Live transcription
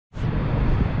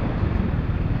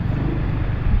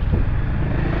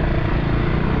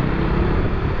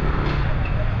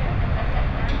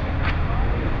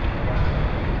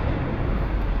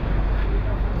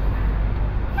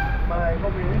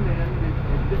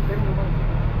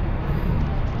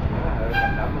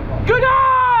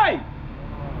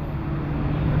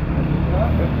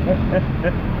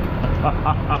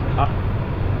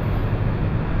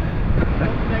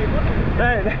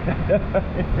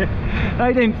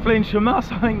They didn't flinch from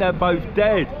us. I think they're both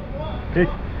dead.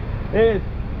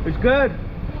 It's good.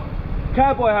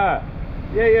 Cowboy hat.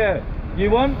 Yeah, yeah.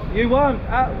 You want?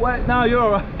 Wait, no, you're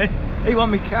alright. He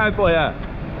want me cowboy hat.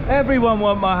 Everyone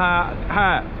want my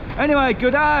hat. Anyway,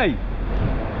 good day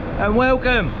and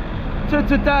welcome to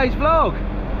today's vlog.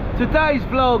 Today's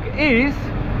vlog is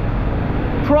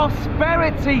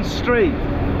Prosperity Street.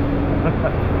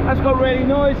 That's got really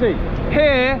noisy.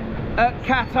 Here at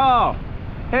Kata.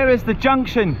 Here is the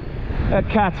junction at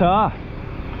Kata.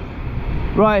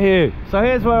 Right here. So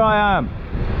here's where I am.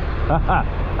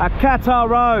 At Kata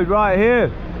Road, right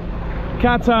here.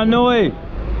 Kata Nui.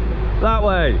 That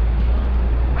way.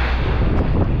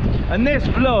 And this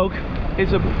vlog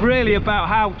is really about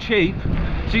how cheap.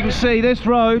 So you can see this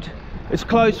road is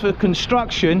closed for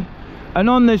construction, and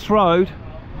on this road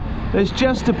there's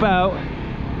just about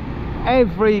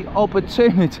every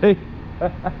opportunity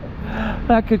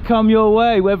that could come your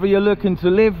way, whether you're looking to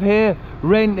live here,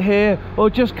 rent here, or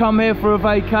just come here for a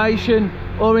vacation,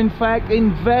 or in fact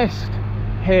invest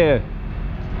here.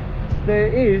 There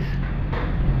is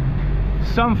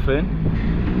something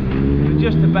for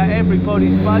just about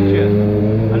everybody's budget,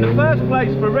 and the first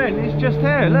place for rent is just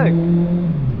here. Look,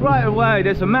 right away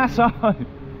there's a massage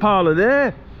parlour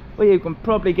there where you can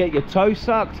probably get your toe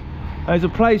sucked. There's a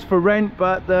place for rent,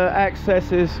 but the access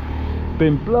has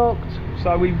been blocked,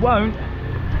 so we won't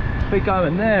be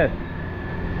going there.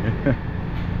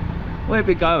 We'll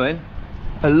be going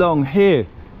along here,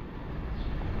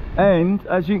 and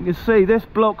as you can see, this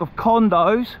block of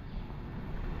condos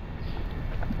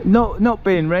not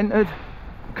being rented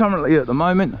currently at the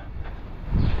moment.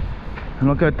 And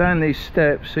I'll go down these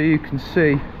steps so you can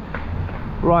see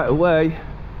right away.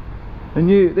 And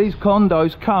these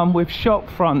condos come with shop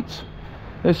fronts.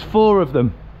 There's 4 of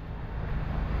them.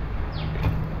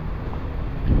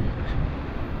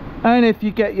 And if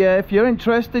you're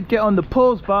interested, get on the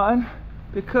pause button,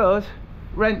 because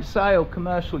rent sale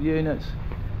commercial units,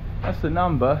 that's the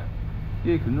number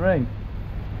you can ring.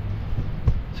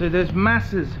 So there's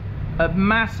masses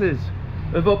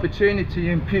of opportunity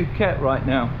in Phuket right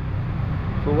now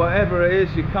for whatever it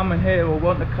is you're coming here or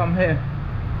want to come here.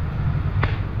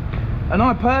 And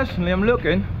I personally am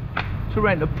looking to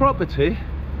rent a property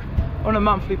on a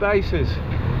monthly basis.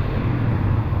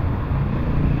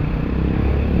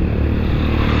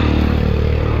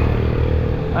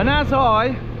 And as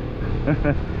I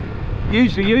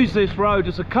usually use this road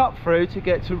as a cut through to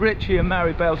get to Richie and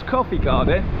Maribel's coffee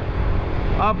garden,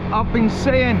 I've been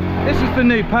seeing, this is the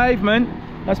new pavement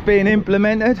that's being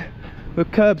implemented with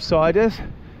curbsiders,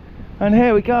 and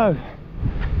here we go,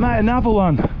 mate, another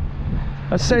one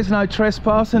that says no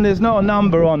trespassing. There's not a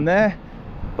number on there,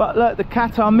 but look, the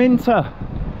Kata Minta.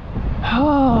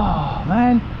 Oh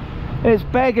man, it's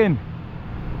begging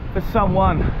for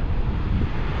someone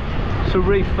to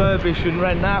refurbish and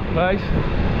rent that place.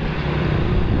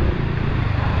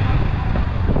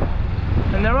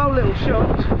 And they're all little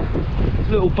shops. There's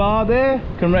a little bar there,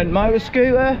 can rent motor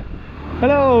scooter.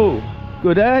 Hello,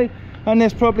 good day. And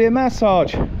there's probably a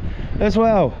massage as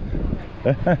well.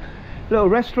 Little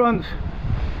restaurants.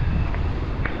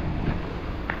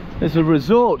 There's a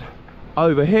resort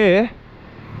over here.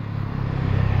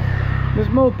 There's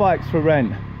more bikes for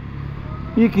rent.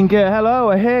 You can get,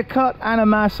 a haircut and a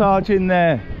massage in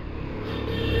there.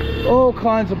 All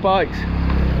kinds of bikes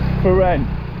for rent.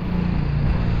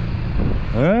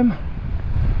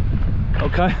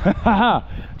 Okay,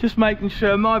 just making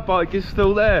sure my bike is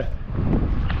still there.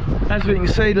 As we can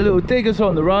see, the little diggers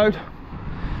on the road,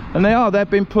 and they've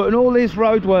been putting all these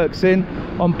roadworks in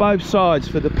on both sides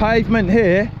for the pavement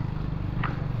here,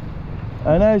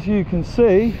 and as you can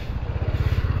see,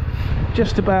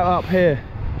 just about up here.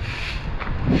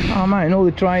 Oh man, all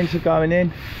the drains are going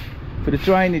in for the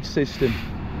drainage system.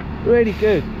 Really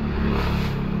good,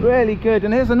 really good.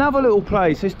 And here's another little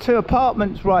place. There's 2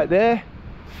 apartments right there.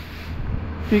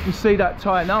 If you can see that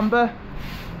tight number,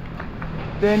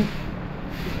 then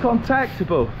it's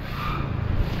contactable.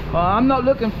 I'm not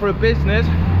looking for a business,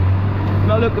 I'm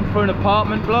not looking for an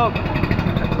apartment block.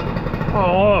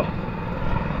 Oh,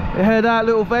 you hear that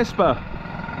little Vespa?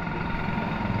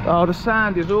 Oh, the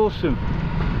sound is awesome.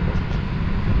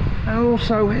 And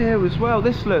also here as well,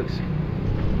 this looks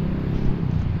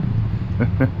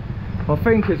I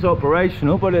think it's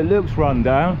operational, but it looks run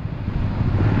down.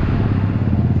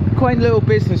 Quaint little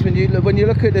business when you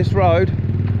look at this road.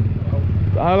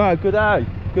 Hello, good day,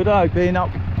 being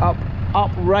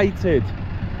uprated.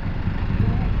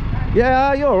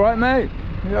 Yeah, you're all right, mate.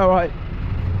 You're all right.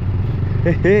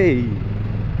 Hey.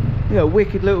 You know,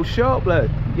 wicked little shop, look.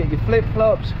 You get your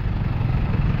flip-flops.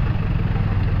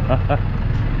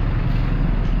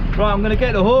 Right, I'm going to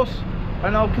get the horse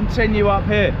and I'll continue up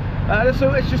here.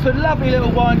 So it's just a lovely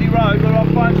little windy road where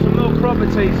I'll find some more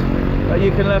properties that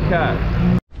you can look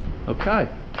at. Okay,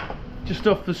 just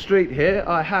off the street here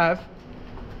I have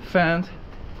found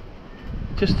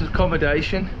just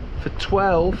accommodation for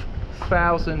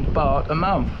 12,000 baht a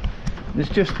month. There's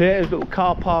just here, there's a little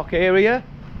car park area.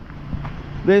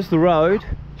 There's the road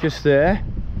just there,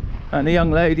 and the young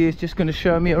lady is just going to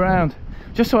show me around,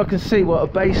 just so I can see what a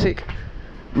basic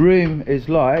room is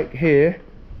like here.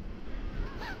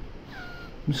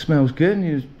 It smells good,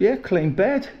 and yeah, clean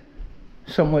bed,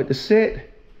 somewhere to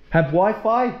sit. Have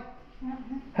Wi-Fi?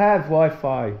 Have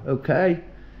Wi-Fi, okay.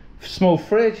 Small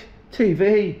fridge,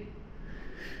 TV,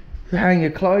 hang your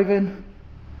clothing,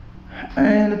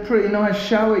 and a pretty nice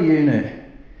shower unit.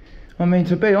 I mean,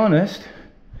 to be honest,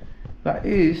 that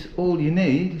is all you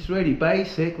need. It's really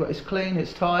basic, but it's clean,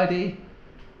 it's tidy,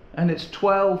 and it's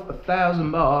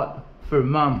 12,000 baht for a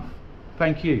month.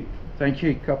 Thank you,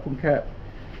 Cup and Cap.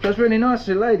 So it's really nice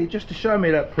of the lady just to show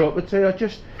me that property.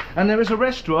 And there is a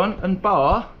restaurant and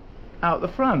bar out the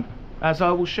front, as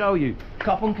I will show you.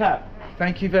 Cup and Cap,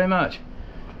 thank you very much.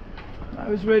 That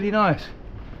was really nice.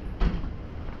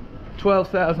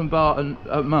 12,000 baht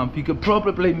a month. You could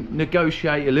probably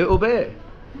negotiate a little bit,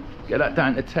 get that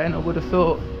down to 10, I would have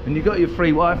thought. And you got your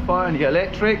free Wi-Fi and your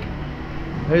electric.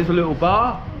 Here's a little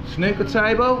bar, snooker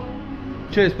table.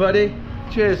 Cheers, buddy.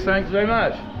 Cheers, thanks very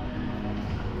much.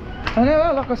 And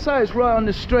like I say, it's right on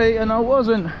the street, and I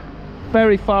wasn't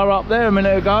very far up there a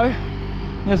minute ago.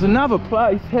 There's another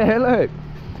place here, look.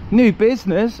 New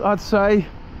business, I'd say.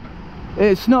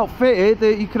 It's not fitted.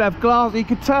 You could have glass, you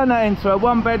could turn that into a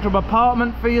one-bedroom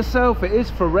apartment for yourself. It is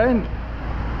for rent,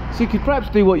 so you could perhaps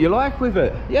do what you like with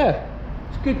it. Yeah,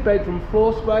 it's good bedroom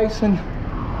floor space, and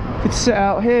you could sit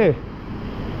out here.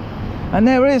 And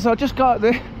there it is. I just got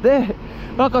there.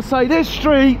 Like I say, this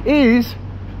street is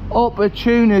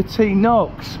Opportunity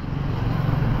Knocks,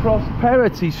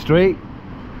 Prosperity Street,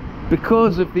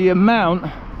 because of the amount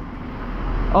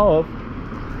of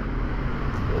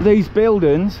these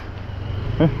buildings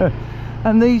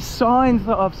and these signs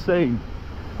that I've seen.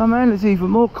 Oh man, there's even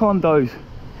more condos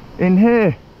in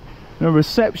here, and a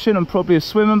reception and probably a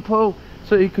swimming pool,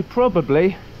 so you could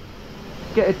probably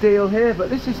get a deal here. But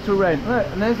this is to rent. Look,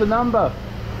 and there's a number.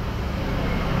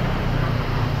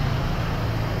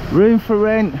 Room for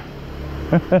rent.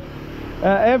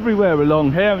 Everywhere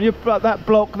along here. You've got that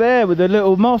block there with the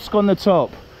little mosque on the top.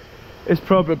 It's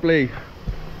probably,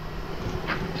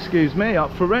 excuse me,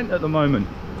 up for rent at the moment.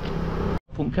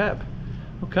 Front cap.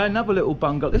 Okay, another little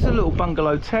bungalow. This is a little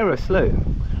bungalow terrace, look.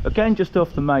 Again, just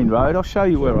off the main road. I'll show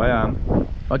you where I am.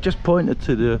 I just pointed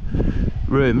to the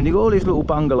room, and you've got all these little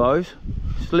bungalows.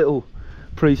 This little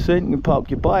precinct, you can park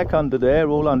your bike under there,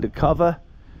 all under cover.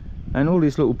 And all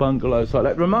these little bungalows like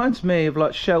that. Reminds me of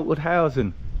like sheltered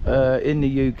housing in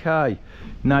the UK.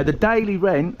 Now the daily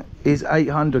rent is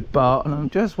 800 baht, and I'm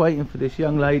just waiting for this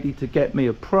young lady to get me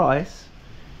a price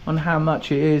on how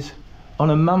much it is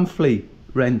on a monthly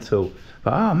rental.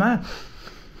 But oh man,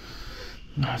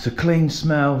 it's a clean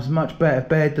smell. It's a much better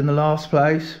bed than the last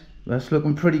place. That's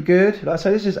looking pretty good. Like I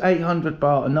say, this is 800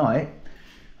 baht a night.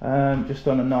 Just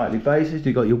on a nightly basis.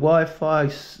 You've got your Wi-Fi,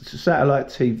 satellite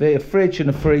TV, a fridge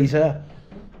and a freezer.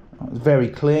 It's very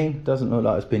clean, doesn't look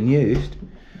like it's been used.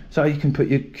 So you can put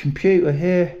your computer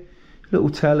here, little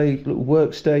telly, little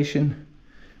workstation,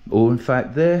 or in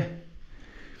fact there.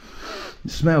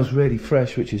 It smells really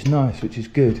fresh, which is nice, which is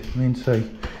good. I mean, so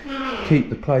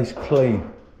keep the place clean.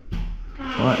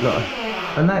 Right, look.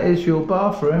 And that is your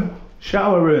bathroom,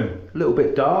 shower room. A little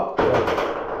bit dark, but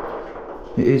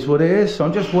it is what it is. So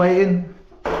I'm just waiting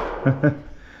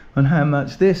on how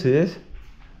much this is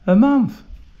a month.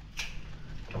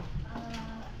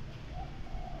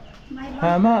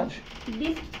 How much?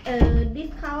 This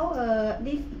discount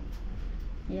this,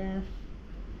 yeah.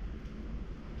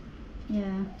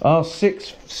 Oh,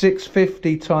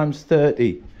 650 times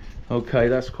 30. Okay,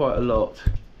 that's quite a lot.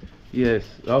 Yes.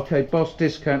 Okay, boss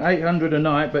discount 800 a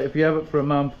night, but if you have it for a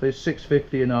month, it's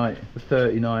 650 a night for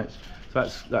 30 nights. So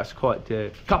that's quite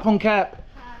dear. Cup on cap.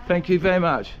 Thank you very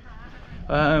much.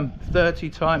 30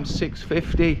 times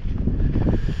 650.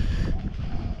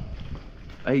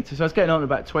 80. So it's getting on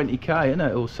about 20k, isn't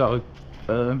it? Also,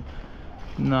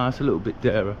 no, it's a little bit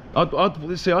dearer.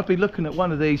 I'd be looking at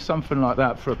one of these, something like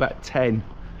that, for about 10.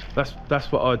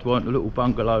 That's what I'd want, a little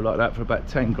bungalow like that for about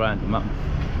 10 grand a month.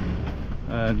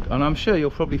 And I'm sure you'll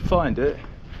probably find it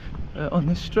on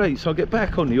this street. So I'll get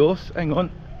back on the horse. Hang on.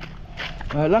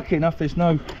 Lucky enough, there's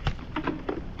no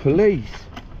police.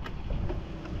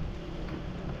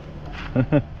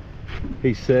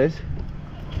 he says,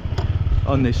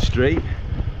 on this street.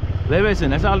 There isn't,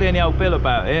 there's hardly any old bill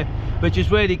about it, which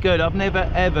is really good. I've never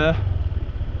ever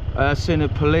seen a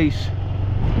police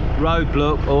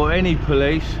roadblock or any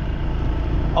police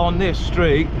on this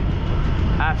street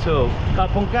at all.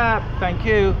 Kapong Gap, thank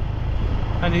you.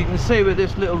 And you can see where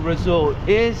this little resort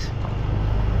is,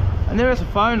 and there is a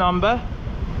phone number.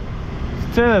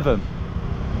 There's 2 of them.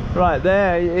 Right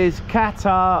there is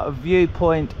Kata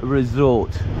Viewpoint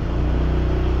Resort.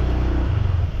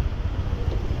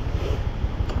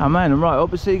 Oh man, and right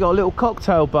opposite you got a little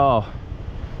cocktail bar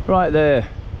right there.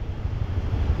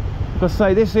 Like I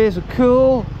say, this is a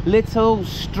cool little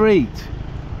street,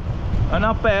 and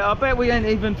I bet we ain't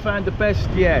even found the best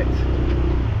yet.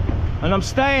 And I'm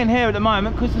staying here at the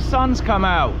moment because the sun's come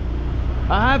out.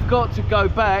 I have got to go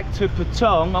back to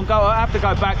Patong. I have to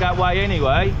go back that way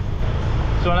anyway.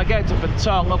 So when I get to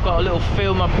Patong, I've got a little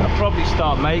film I'll probably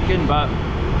start making. But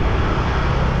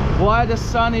while the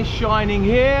sun is shining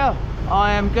here,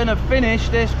 I am gonna finish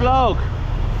this vlog.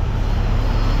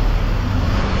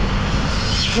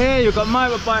 Here you've got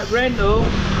motorbike rental,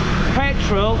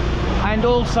 petrol, and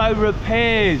also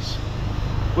repairs,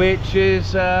 which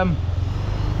is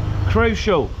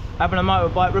crucial, having a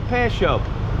motorbike repair shop,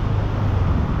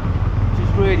 which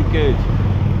is really good.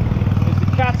 There's the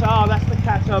Kata, that's the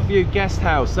Kata View guest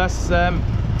house. That's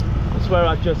where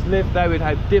I just lived. They would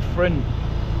have different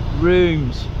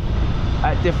rooms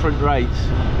at different rates.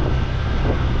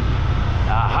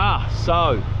 Aha,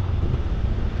 so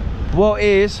what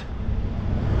is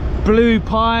Blue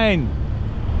Pine?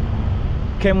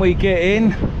 Can we get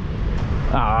in?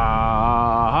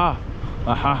 Aha.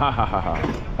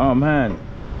 Oh man,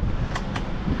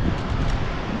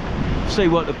 see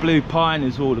what the Blue Pine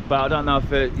is all about. I don't know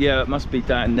if it, yeah, it must be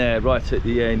down there right at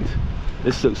the end.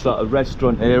 This looks like a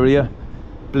restaurant area.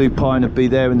 Blue Pine would be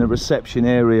there in the reception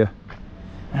area.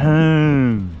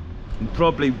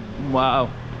 Probably, wow,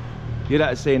 you'd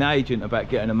have to see an agent about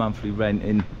getting a monthly rent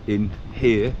in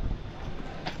here.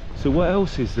 So what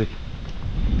else is there?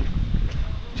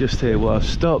 Just here where I've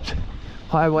stopped,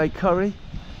 Highway Curry.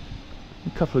 A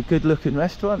couple of good looking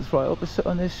restaurants right opposite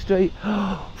on this street.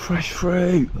 Oh, fresh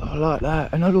fruit, I like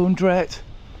that. And a laundrette.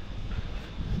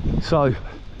 So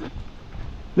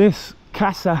this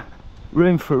Casa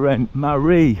room for rent,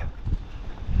 Marie.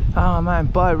 Oh man,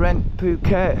 buy rent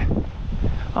Phuket.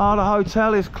 Oh, the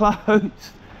hotel is closed.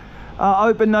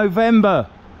 Open November,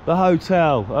 the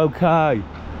hotel. Okay,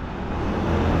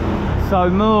 so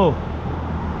more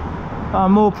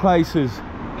places.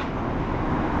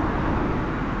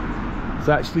 It's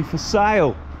actually for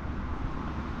sale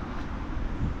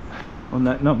on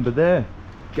that number there.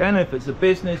 Again, if it's a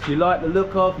business you like the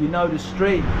look of, you know the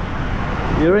street,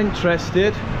 you're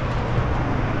interested,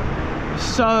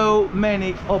 so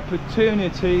many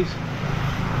opportunities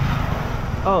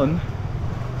on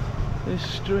this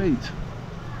street.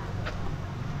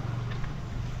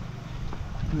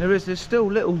 And there's still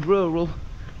little rural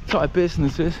type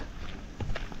businesses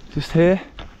just here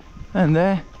and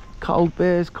there. Cold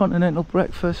beers, continental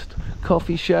breakfast,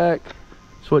 coffee shack,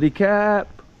 sweaty cap,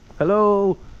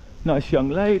 hello, nice young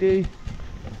lady,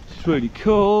 it's really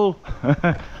cool.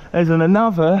 There's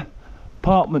another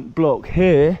apartment block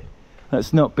here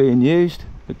that's not being used,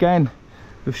 again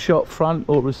with shop front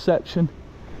or reception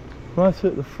right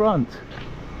at the front.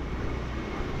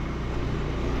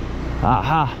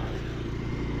 Aha,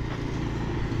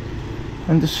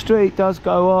 and the street does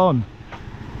go on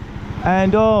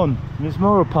and on. There's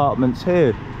more apartments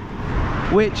here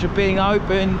which are being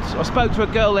opened. I spoke to a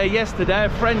girl there yesterday, a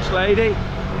French lady,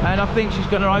 and I think she's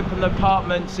going to open the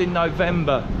apartments in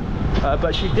November,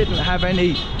 but she didn't have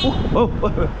any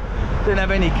didn't have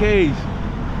any keys.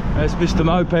 As Mr.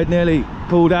 Moped nearly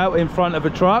pulled out in front of a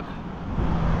truck.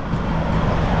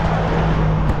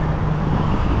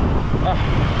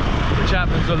 Which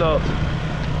happens a lot.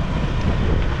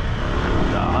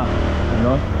 Hang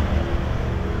on.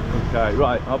 Okay,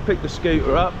 right, I'll pick the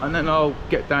scooter up and then I'll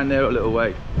get down there a little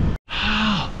way.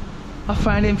 I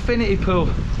found infinity pool.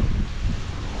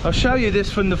 I'll show you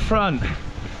this from the front.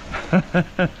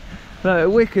 Look, a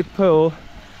wicked pool.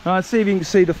 I'll see if you can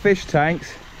see the fish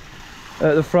tanks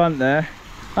at the front there.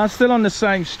 I'm still on the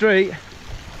same street,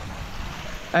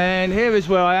 and here is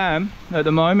where I am at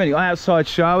the moment. Outside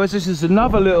showers. This is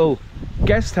another little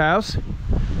guest house,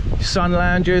 sun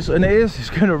lounges, and it's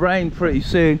going to rain pretty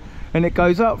soon. And it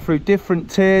goes up through different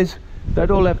tiers.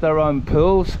 They'd all have their own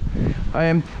pools.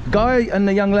 Guy and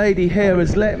the young lady here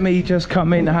has let me just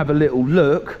come in to have a little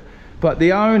look, but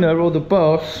the owner or the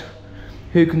boss,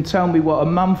 who can tell me what a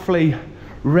monthly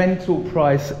rental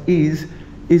price is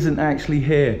isn't actually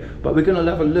here, but we're going to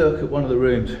have a look at one of the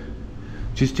rooms,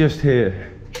 which is just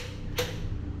here.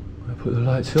 I'll put the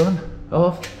lights on,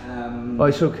 off. Oh,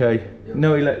 it's okay.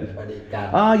 No,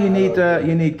 you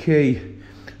need key.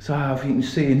 So if you can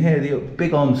see in here, the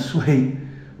big ensuite.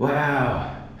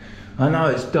 Wow. I know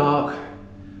it's dark,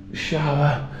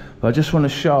 shower, but I just want to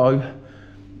show,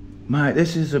 mate,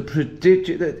 this is a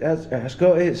prodigious, it's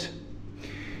got its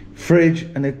fridge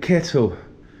and a kettle.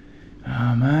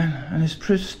 Oh man, and it's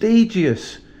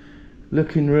prestigious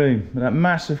looking room with that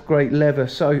massive great leather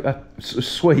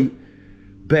suite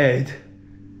bed.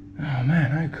 Oh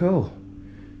man, how cool.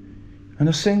 And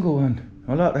a single one.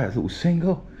 I like that little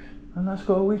single. And that's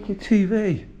got a wicked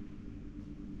TV.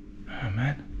 Oh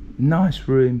man, nice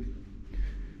room.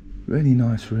 Really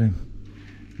nice room.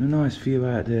 And a nice view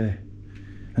out there.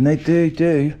 And they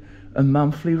do a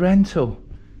monthly rental.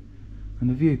 And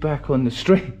the view back on the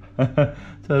street to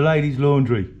the ladies'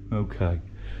 laundry. Okay,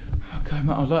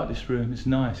 mate, I like this room, it's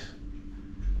nice.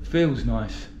 Feels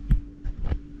nice.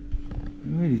 It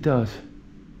really does.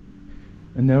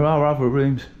 And there are other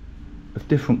rooms of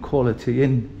different quality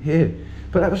in here.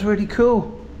 But that was really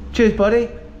cool. Cheers, buddy.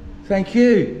 Thank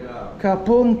you.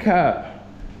 Kapun Kat.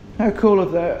 How cool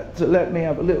of that to let me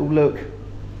have a little look.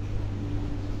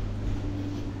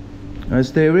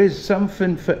 As there is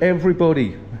something for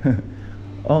everybody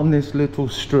on this little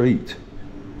street.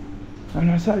 And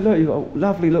I say, look, you've got a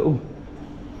lovely little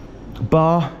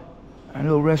bar and a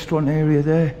little restaurant area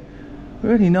there.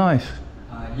 Really nice.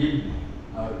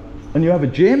 And you have a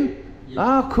gym?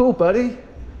 Ah, cool, buddy.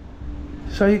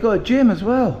 So you got a gym as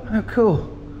well. How cool.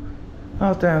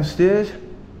 Oh, downstairs.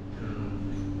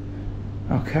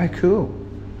 Okay, cool.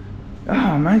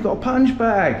 Oh man, you got a punch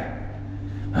bag.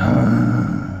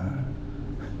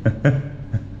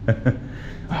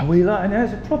 Oh, we like, and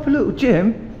there's a proper little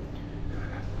gym.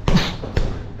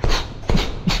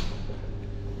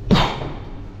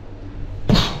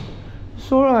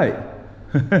 It's all right.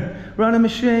 Run a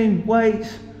machine,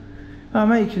 weights. Oh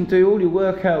mate, you can do all your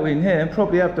workout in here and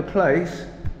probably have the place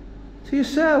to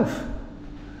yourself.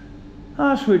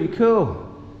 Oh, that's really cool.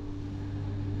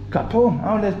 Kapon.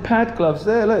 Oh, there's pad gloves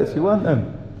there, look, if you want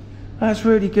them. That's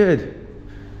really good.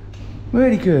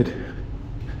 Really good.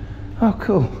 Oh,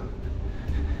 cool.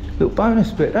 Little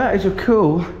bonus bit. That is a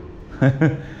cool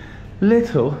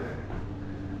little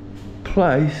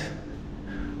place.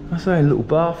 I say a little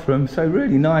bathroom, so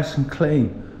really nice and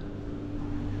clean.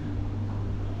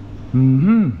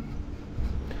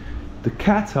 The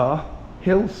Kata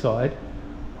Hillside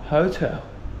Hotel.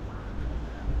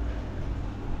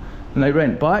 And they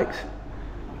rent bikes,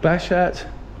 bash hats,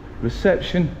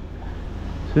 reception.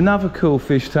 It's another cool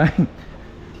fish tank.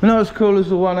 Not as cool as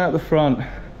the one out the front.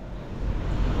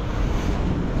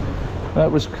 That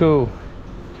was cool.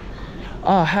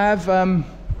 I have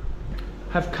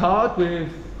card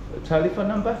with a telephone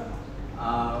number?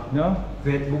 No?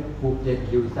 Facebook,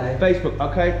 Phuket, you say? Facebook,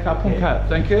 okay, Kapun Kat,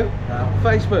 thank you.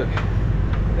 Facebook,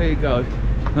 there you go.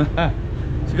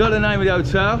 So you got the name of the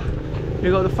hotel,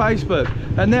 you got the Facebook.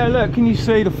 And there, look, can you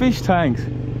see the fish tanks?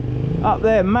 Up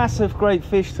there, massive great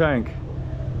fish tank.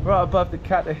 Right above the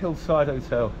Kata Hillside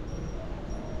Hotel.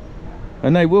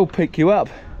 And they will pick you up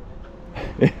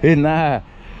in their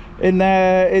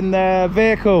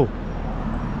vehicle.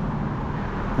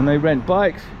 And they rent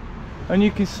bikes. And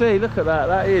you can see, look at that,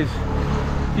 that is,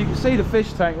 you can see the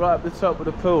fish tank right up the top of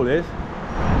the pool is.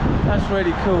 That's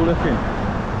really cool looking.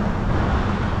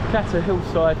 Kata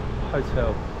Hillside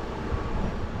Hotel.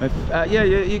 Yeah,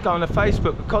 you go on the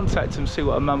Facebook, contact them, see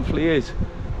what a monthly is.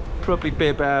 Probably be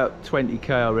about 20k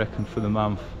I reckon for the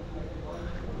month.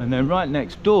 And then right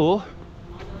next door,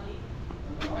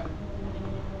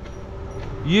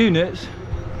 units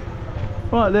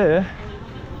right there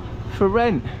for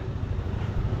rent.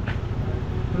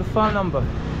 The phone number.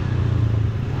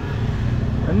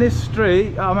 And this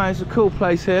street, oh man, it's a cool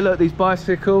place here. Look, these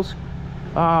bicycles.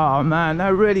 Oh man,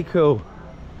 they're really cool.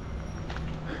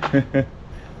 I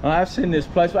have seen this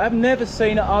place, but I've never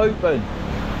seen it open.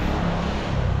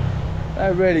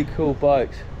 They're really cool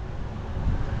bikes.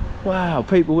 Wow,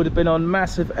 people would have been on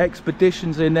massive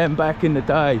expeditions in them back in the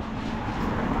day.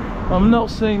 I'm not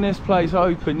seeing this place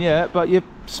open yet, but your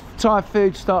Thai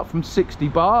food start from 60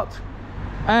 baht.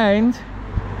 And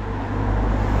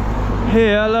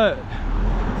here, look,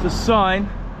 it's a sign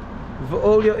for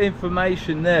all your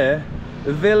information there.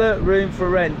 The villa, room for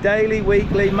rent, daily,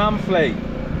 weekly, monthly.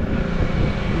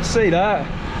 You see that?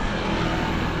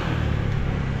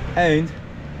 And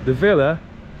the villa,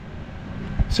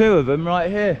 two of them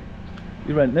right here.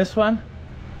 You rent this one,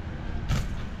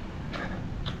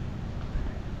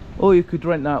 or you could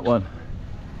rent that one.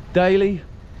 Daily,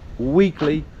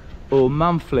 weekly or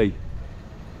monthly.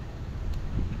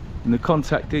 And the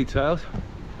contact details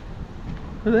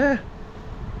are there.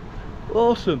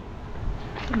 Awesome.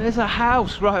 And there's a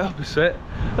house right opposite.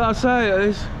 Like I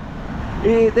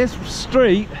say, this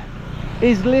street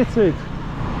is littered.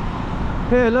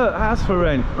 Here, look, house for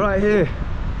rent, right here.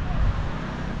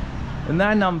 And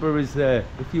that number is there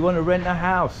if you want to rent a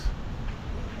house.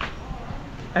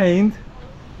 And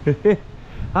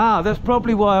that's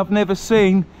probably why I've never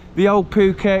seen the old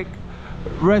Phuket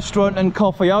restaurant and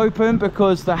coffee open,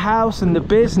 because the house and the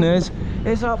business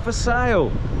is up for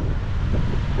sale.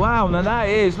 Wow, now that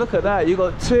is, look at that, you've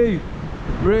got 2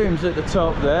 rooms at the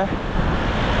top there.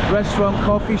 Restaurant,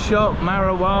 coffee shop,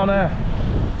 marijuana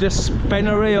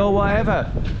dispensary or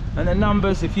whatever. And the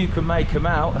numbers, if you can make them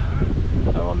out,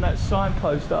 are on that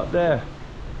signpost up there.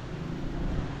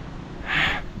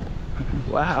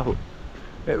 Wow,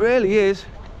 it really is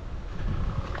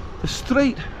the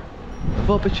street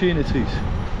of opportunities.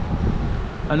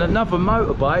 And another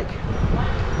motorbike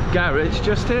garage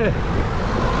just here.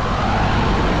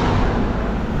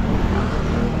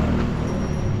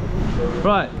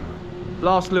 Right,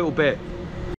 last little bit.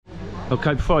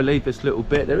 Okay, before I leave this little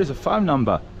bit, there is a phone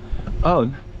number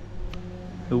on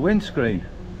the windscreen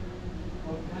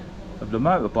of the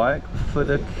motorbike for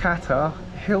the Kata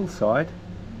hillside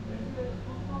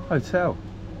hotel.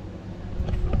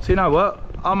 So you know what,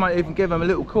 I might even give them a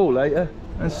little call later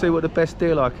and see what the best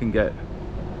deal I can get.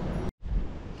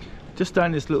 Just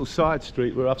down this little side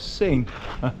street where I've seen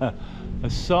a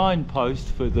signpost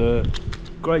for the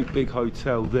great big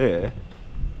hotel there,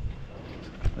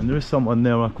 and there is someone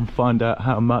there I can find out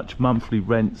how much monthly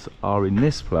rents are in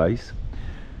this place.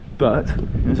 But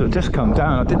as I've just come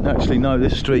down, I didn't actually know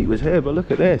this street was here, but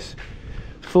look at this,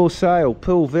 for sale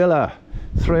pool villa,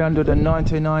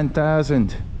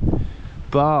 399,000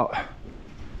 baht.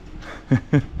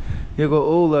 You've got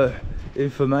all the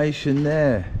information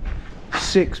there.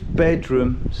 6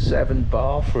 bedroom, 7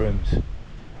 bathrooms.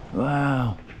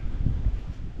 Wow.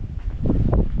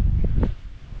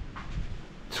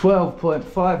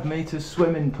 12.5 metre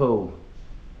swimming pool.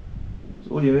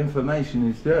 So all your information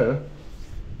is there.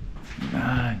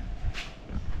 Man.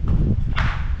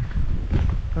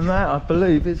 And that, I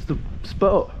believe, is the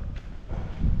spot.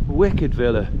 Wicked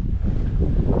villa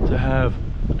to have.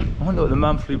 I wonder what the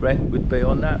monthly rent would be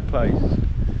on that place.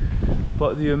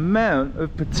 But the amount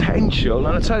of potential,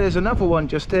 and I tell you, there's another one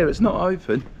just here, it's not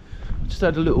open. I just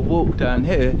had a little walk down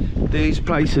here. These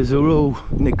places are all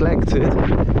neglected.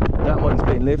 That one's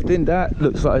been lived in. That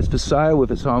looks like it's for sale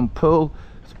with its own pool.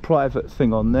 It's a private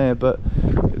thing on there, but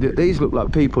these look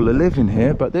like people are living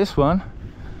here. But this one,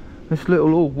 this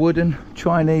little all wooden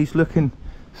Chinese looking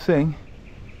thing,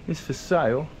 is for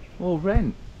sale or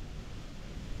rent.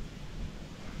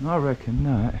 And I reckon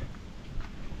that,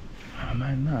 oh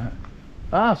man, that,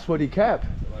 Swaddy Cap,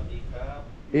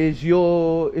 is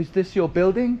this your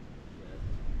building?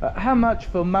 Yes. How much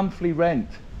for monthly rent?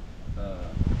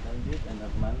 100 and a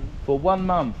month. For 1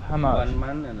 month, how much? 1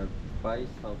 month and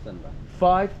 5,000 baht.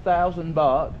 5,000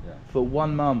 baht, yeah, for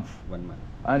 1 month. 1 month.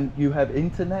 And you have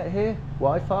internet here,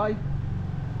 Wi-Fi?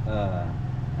 I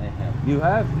have. You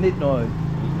have? Nidnoy.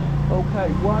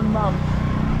 Okay, 1 month.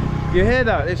 You hear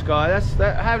that, this guy?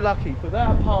 How lucky for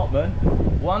that apartment.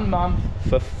 1 month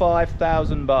for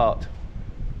 5,000 baht.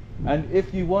 And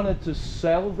if you wanted to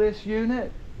sell this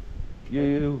unit,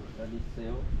 you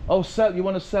sell. You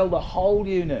want to sell the whole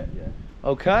unit? Yeah.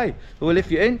 Okay. Well,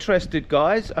 if you're interested,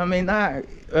 guys, I mean that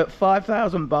at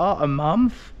 5,000 baht a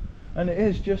month, and it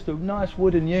is just a nice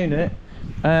wooden unit,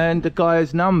 and the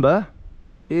guy's number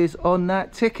is on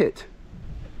that ticket.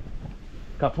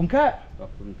 Kapun Cat.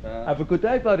 Have a good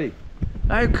day, buddy.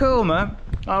 Oh, cool, man.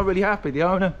 I'm really happy. The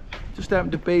owner just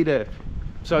happened to be there.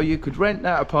 So you could rent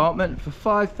that apartment for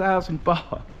 5,000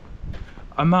 baht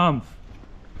a month.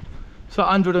 So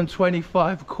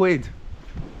 125 quid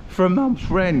for a month's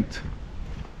rent.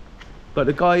 But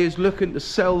the guy is looking to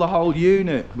sell the whole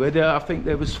unit. I think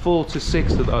there was 4 to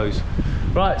 6 of those.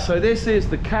 Right, so this is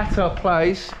the Kata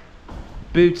Place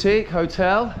Boutique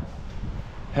Hotel.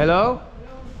 Hello?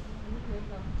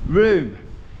 Room.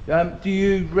 Do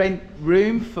you rent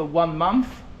room for 1 month?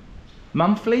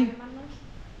 Monthly?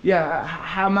 Yeah,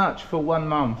 how much for 1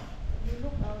 month?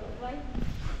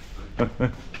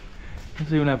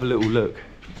 Let's even have a little look.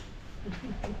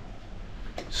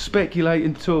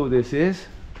 Speculating tour this is.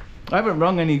 I haven't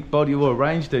rung anybody or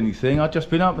arranged anything. I've just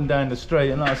been up and down the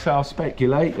street, and like I say, I'll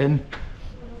speculate and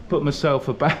put myself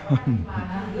about.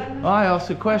 I asked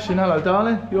a question. Hello,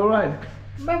 darling. You alright?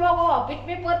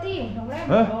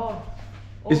 Huh?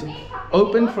 Is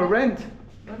open for rent?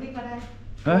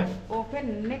 Huh?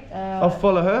 Open next. I'll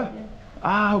follow her? Yeah.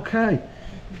 Ah, okay.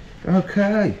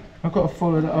 Okay. I've got to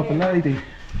follow that other lady.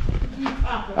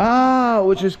 Ah,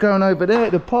 we're just going over there,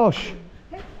 the posh.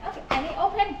 Okay, I need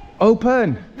open.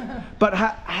 Open. But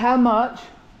how much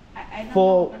I don't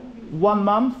for know. 1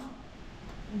 month?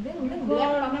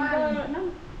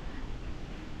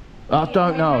 I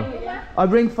don't know. I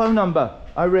ring phone number.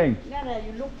 I ring.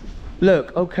 You look.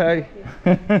 Look, okay.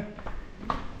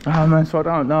 Oh man, so I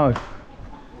don't know.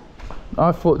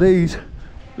 I thought this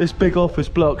big office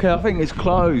block here, I think it's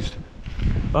closed.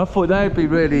 I thought they'd be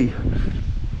really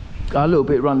a little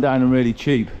bit run down and really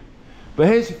cheap. But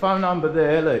here's the phone number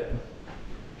there, look.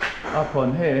 Up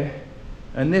on here.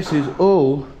 And this is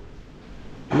all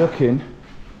looking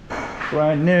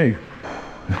brand new.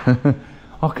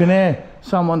 I can hear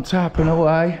someone tapping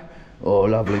away. Oh,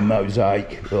 lovely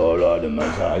mosaic. Oh, I like the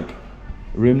mosaic.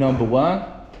 Room number 1.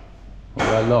 Oh,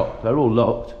 they're locked. They're all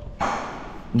locked.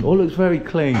 It all looks very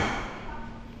clean.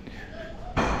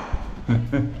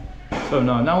 So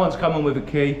no one's coming with a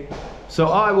key. So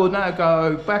I will now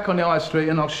go back on the high street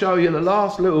and I'll show you the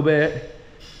last little bit.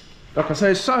 Like I say,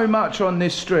 there's so much on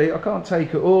this street, I can't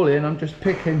take it all in. I'm just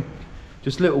picking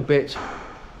just little bits,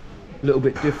 a little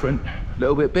bit different, a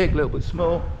little bit big, a little bit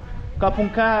small.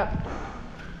 Kapong cap.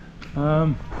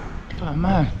 Oh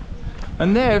man.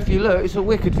 And there, if you look, it's a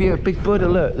wicked view. A big Buddha,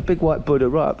 look, the big white Buddha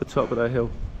right at the top of that hill.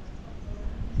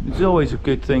 It's always a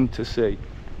good thing to see.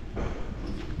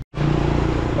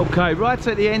 Okay, right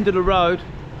at the end of the road,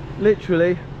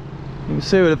 literally, you can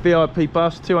see with a VIP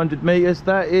bus, 200 metres,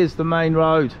 that is the main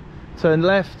road. Turn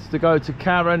left to go to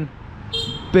Karen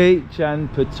Beach and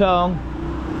Patong.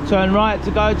 Turn right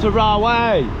to go to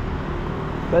Rahway.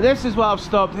 But this is what I've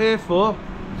stopped here for.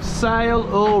 Sale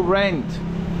or rent.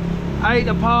 8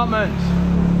 apartments.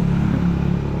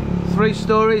 3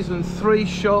 stories and 3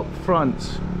 shop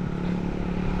fronts.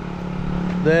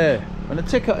 There. And a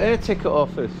air ticket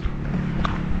office.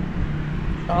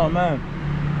 Oh man.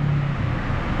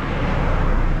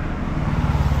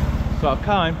 So I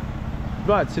came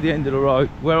right to the end of the road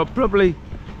where I'll probably,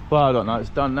 well, I don't know, it's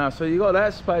done now. So you got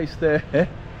that space there,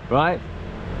 right?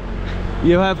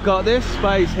 You have got this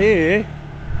space here,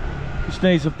 which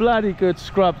needs a bloody good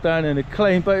scrub down and a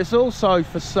clean, but it's also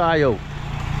for sale.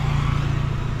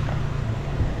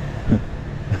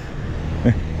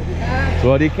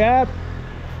 Body cab.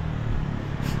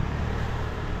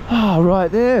 Oh,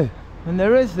 right there. And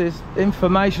there is this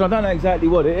information, I don't know exactly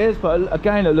what it is, but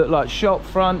again it looked like shop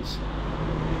fronts,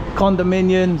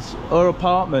 condominiums or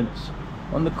apartments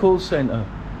on the call centre.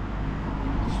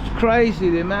 It's crazy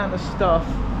the amount of stuff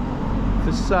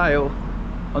for sale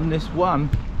on this one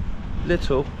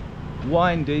little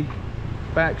windy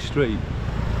back street.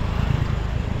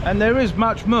 And there is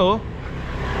much more.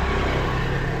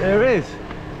 There is.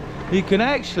 You can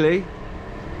actually,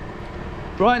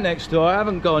 right next door, I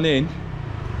haven't gone in,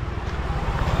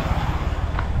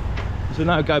 so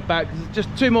now go back. There's just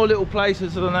 2 more little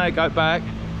places that I now go back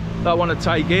that I want to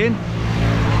take in.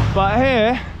 But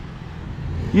here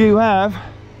you have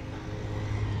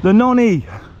the Nonnee,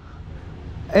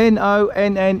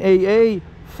 Nonnee,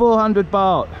 400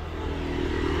 baht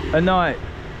a night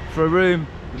for a room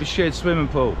with a shared swimming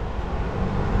pool.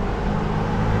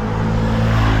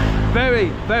 Very,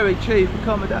 very cheap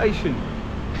accommodation.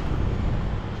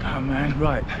 Oh man,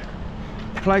 right.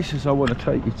 Places I want to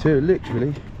take you to,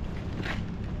 literally.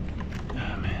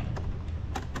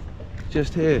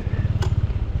 Just here.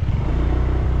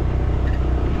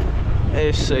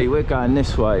 Let's see, we're going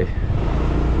this way.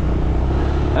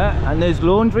 And there's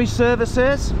laundry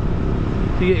services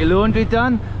to get your laundry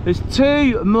done. There's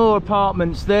 2 more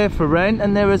apartments there for rent,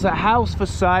 and there is a house for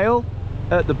sale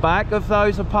at the back of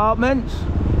those apartments.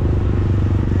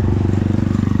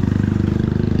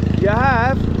 You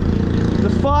have the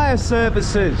fire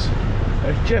services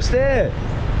just here.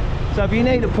 So if you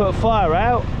need to put a fire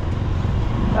out,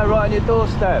 they're right on your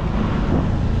doorstep.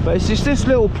 But it's just this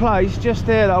little place just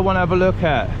there that I want to have a look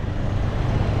at.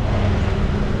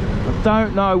 I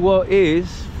don't know what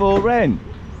is for rent.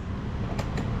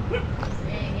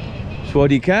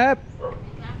 Swaddy cab.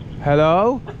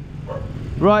 Hello.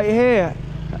 Right here.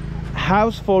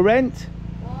 House for rent.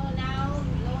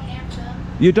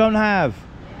 You don't have?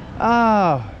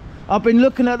 Ah, I've been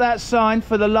looking at that sign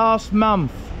for the last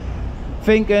month,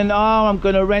 thinking, oh, I'm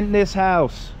going to rent this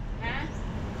house.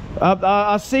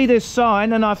 I see this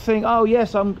sign and I think, oh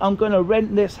yes, I'm going to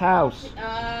rent this house.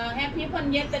 Have people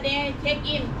yesterday check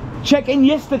in? Check in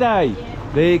yesterday?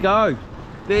 Yeah. There you go.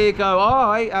 There you go.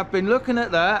 I've been looking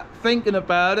at that, thinking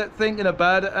about it,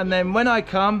 and then when I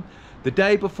come, the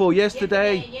day before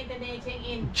yesterday check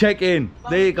in. check in.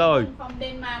 There you go. From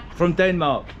Denmark From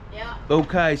Denmark. Yeah.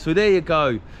 Okay, so there you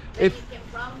go. Where you came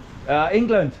from?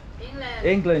 England. England.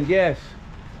 England, yes.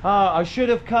 Ah, I should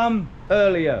have come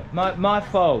earlier. My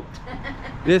fault.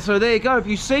 Yeah, so there you go. If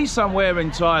you see somewhere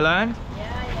in Thailand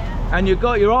Yeah. and you've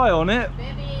got your eye on it,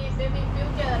 Baby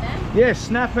future, nah? yes,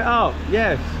 snap it up.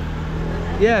 Yes.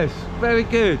 Yes, very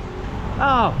good.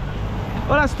 Oh,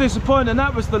 well, that's disappointing.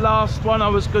 That was the last one I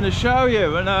was going to show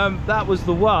you, and that was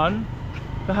the one,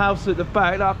 the house at the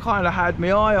back, that I kind of had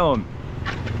my eye on.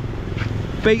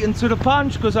 Beaten to the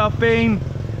punch because I've been,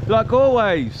 like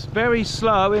always, very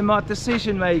slow in my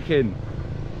decision making.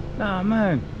 Oh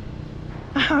man.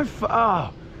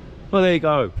 Oh. Well, there you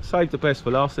go. Saved the best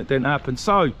for last. It didn't happen.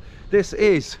 So this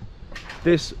is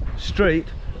this street,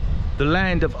 the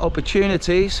land of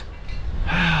opportunities.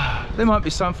 There might be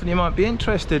something you might be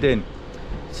interested in.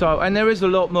 So, and there is a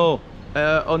lot more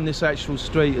on this actual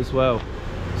street as well.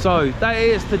 So that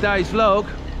is today's vlog.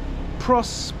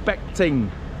 Prospecting.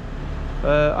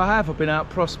 I've been out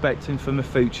prospecting for my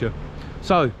future.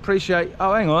 So appreciate.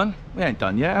 Oh, hang on, we ain't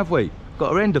done yet, have we?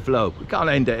 Got to end the vlog. We can't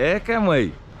end it here, can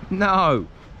we? No.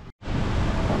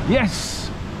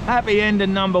 Yes, happy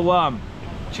ending number 1.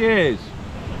 Cheers.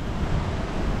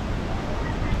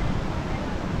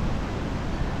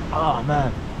 Oh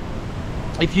man,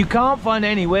 if you can't find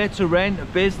anywhere to rent a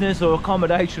business or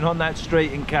accommodation on that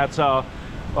street in Qatar,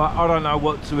 I don't know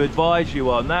what to advise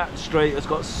you on. That street has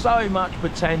got so much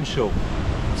potential,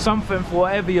 something for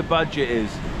whatever your budget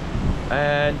is.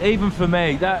 And even for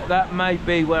me, that may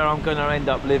be where I'm going to end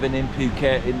up living in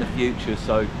Phuket in the future.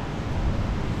 So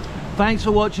thanks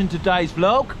for watching today's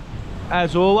vlog.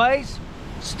 As always,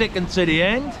 sticking to the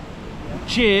end.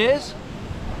 Cheers.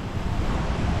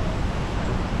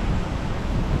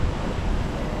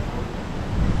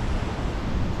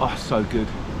 Oh, so good.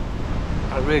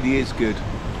 It really is good.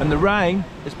 And the rain,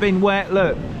 it's been wet,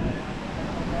 look.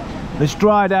 It's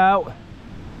dried out.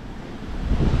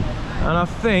 And I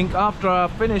think after I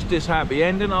finish this happy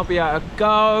ending, I'll be able to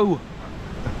go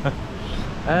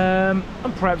and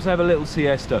perhaps have a little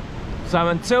siesta. So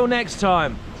until next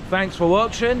time, thanks for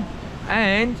watching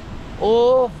and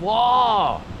au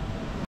revoir.